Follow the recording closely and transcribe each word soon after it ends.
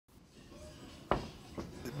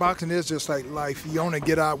boxing is just like life. You only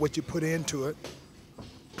get out what you put into it.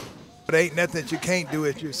 But ain't nothing that you can't do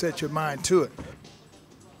if you set your mind to it.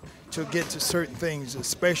 To get to certain things,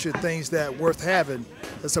 especially things that are worth having,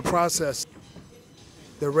 it's a process.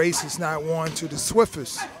 The race is not won to the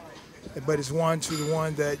swiftest, but it's won to the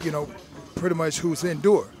one that, you know, pretty much who's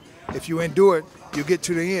endure. If you endure it, you get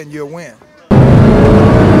to the end, you'll win.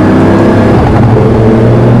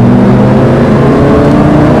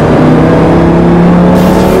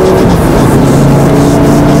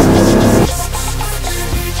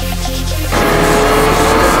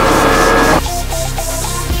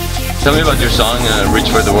 Tell me about your song, Reach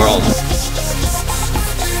for the World.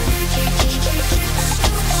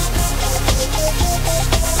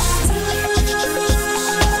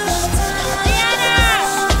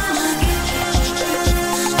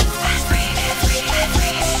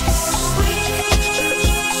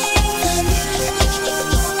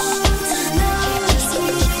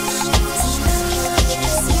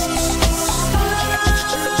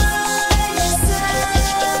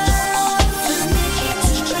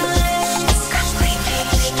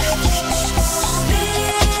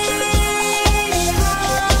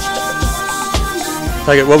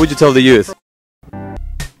 Tiger, what would you tell the youth?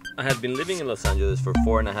 I had been living in Los Angeles for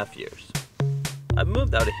 4.5 years. I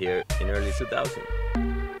moved out of here in early 2000.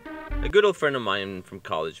 A good old friend of mine from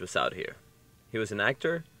college was out here. He was an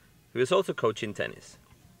actor who was also coaching tennis.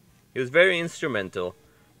 He was very instrumental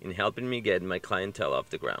in helping me get my clientele off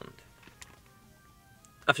the ground.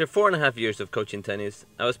 After 4.5 years of coaching tennis,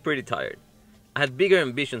 I was pretty tired. I had bigger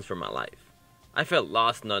ambitions for my life. I felt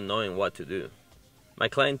lost not knowing what to do. My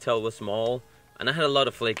clientele was small, and I had a lot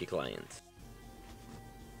of flaky clients.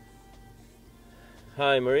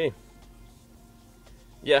 Hi, Marie.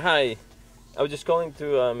 Yeah, hi. I was just calling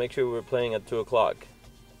to make sure we were playing at 2 o'clock.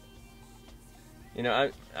 You know,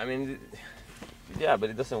 I mean, yeah, but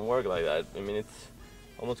it doesn't work like that. I mean, it's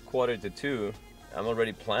almost 1:45. I'm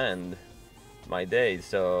already planned my day,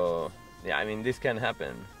 so yeah, I mean, this can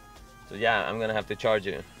happen. So yeah, I'm gonna have to charge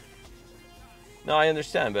you. No, I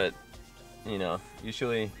understand, but you know,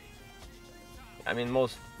 usually, I mean,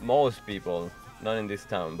 most people, not in this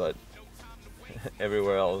town, but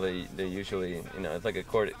everywhere else, they usually, you know, it's like a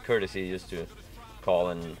courtesy just to call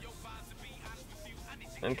and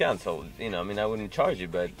cancel. You know, I mean, I wouldn't charge you,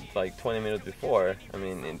 but it's like 20 minutes before. I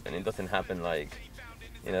mean, and it doesn't happen like,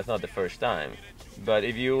 you know, it's not the first time. But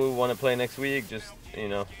if you want to play next week, just, you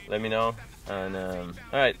know, let me know. And all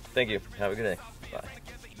right, thank you. Have a good day. Bye.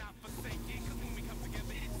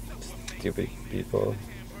 Stupid people.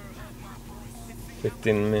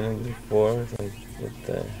 15 minutes before, like, what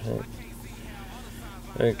the heck?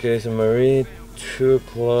 Okay, so Marie, 2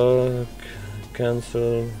 o'clock,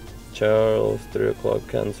 cancelled. Charles, 3 o'clock,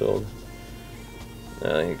 cancelled.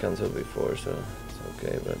 He cancelled before, so it's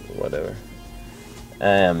okay, but whatever.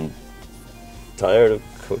 I am tired of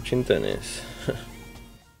coaching tennis.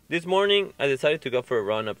 This morning, I decided to go for a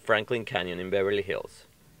run up Franklin Canyon in Beverly Hills.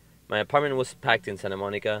 My apartment was packed in Santa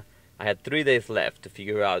Monica. I had 3 days left to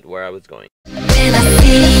figure out where I was going. When I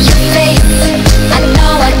see your face, I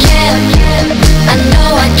know I can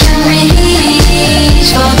reach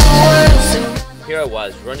for the world. Here I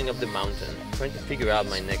was, running up the mountain, trying to figure out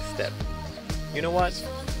my next step. You know what?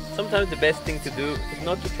 Sometimes the best thing to do is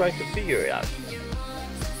not to try to figure it out.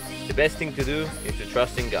 The best thing to do is to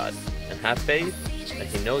trust in God and have faith that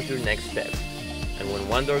He knows your next step. And when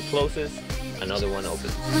one door closes, another one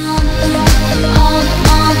opens.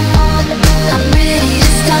 I'm ready to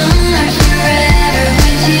start forever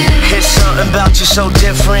with you. There's something about you so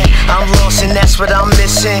different. I'm lost and that's what I'm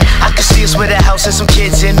missing. I can see us with a house and some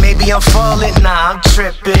kids in. Maybe I'm falling, nah, I'm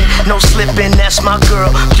tripping. No slipping, that's my girl.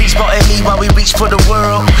 Please bother me while we reach for the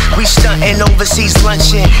world. We stunting overseas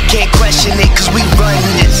lunching. Can't question it cause we run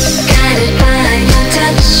this. Guided by your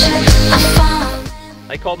touch, I fall.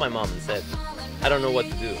 I called my mom and said, I don't know what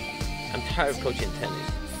to do. I'm tired of coaching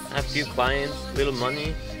tennis. I have few clients, little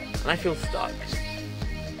money, and I feel stuck.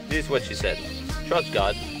 This is what she said. Trust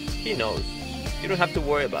God. He knows. You don't have to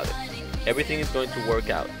worry about it. Everything is going to work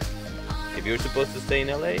out. If you're supposed to stay in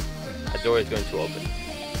LA, a door is going to open.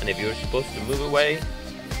 And if you're supposed to move away,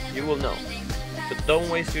 you will know. So don't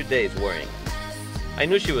waste your days worrying. I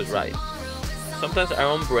knew she was right. Sometimes our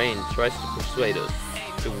own brain tries to persuade us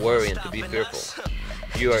to worry and to be fearful.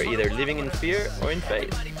 You are either living in fear or in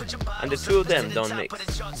faith, and the two of them don't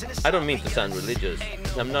mix. I don't mean to sound religious,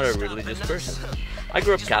 because I'm not a religious person. I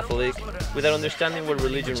grew up Catholic, without understanding what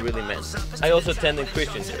religion really meant. I also attended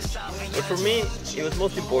Christian church, but for me, it was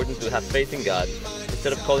most important to have faith in God,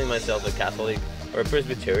 instead of calling myself a Catholic, or a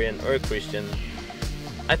Presbyterian, or a Christian.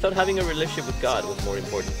 I thought having a relationship with God was more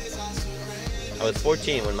important. I was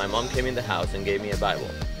 14 when my mom came in the house and gave me a Bible.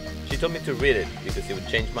 She told me to read it because it would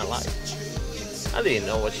change my life. I didn't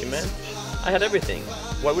know what she meant. I had everything.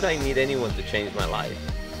 Why would I need anyone to change my life?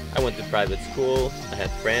 I went to private school, I had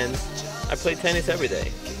friends, I played tennis every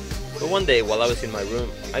day. But one day while I was in my room,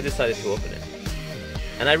 I decided to open it.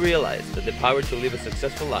 And I realized that the power to live a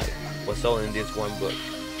successful life was all in this one book.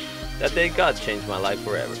 That day God changed my life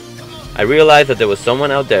forever. I realized that there was someone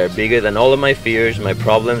out there bigger than all of my fears, my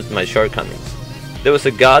problems, my shortcomings. There was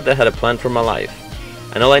a God that had a plan for my life,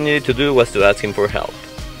 and all I needed to do was to ask Him for help.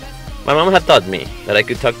 My mom had taught me that I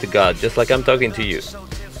could talk to God just like I'm talking to you.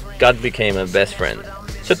 God became my best friend.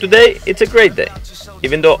 So today, it's a great day,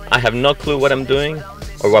 even though I have no clue what I'm doing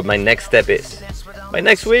or what my next step is. By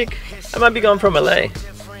next week, I might be gone from LA,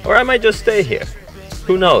 or I might just stay here.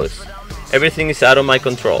 Who knows? Everything is out of my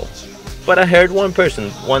control. But I heard one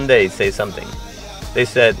person one day say something. They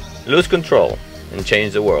said, lose control and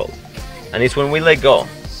change the world. And it's when we let go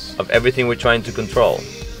of everything we're trying to control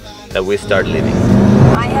that we start living.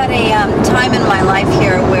 I had a time in my life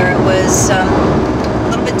here where it was a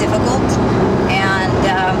little bit difficult, and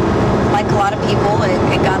like a lot of people,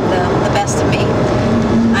 it got the best of me.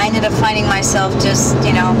 I ended up finding myself just,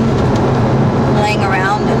 laying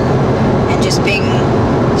around and just feeling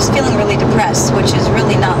really depressed, which is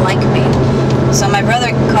really not like me. So my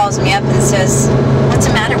brother calls me up and says, what's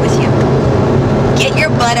the matter with you? Get your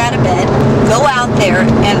butt out of bed, go out there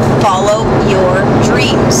and follow your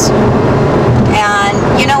dreams. And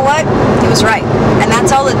you know what? He was right. And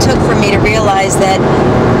that's all it took for me to realize that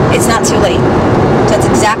it's not too late. So that's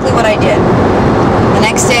exactly what I did. The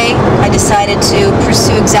next day, I decided to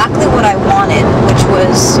pursue exactly what I wanted, which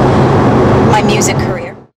was my music career.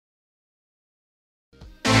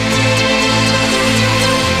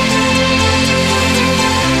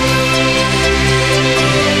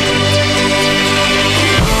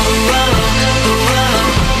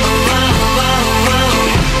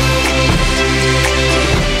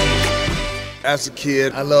 As a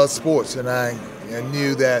kid, I loved sports, and I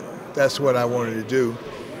knew that that's what I wanted to do.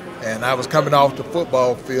 And I was coming off the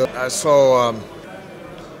football field. I saw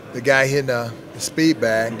the guy hitting the speed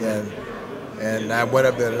bag, and I went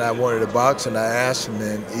up there and I wanted to box, and I asked him,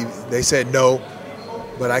 and they said no.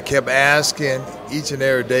 But I kept asking each and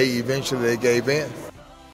every day. Eventually, they gave in.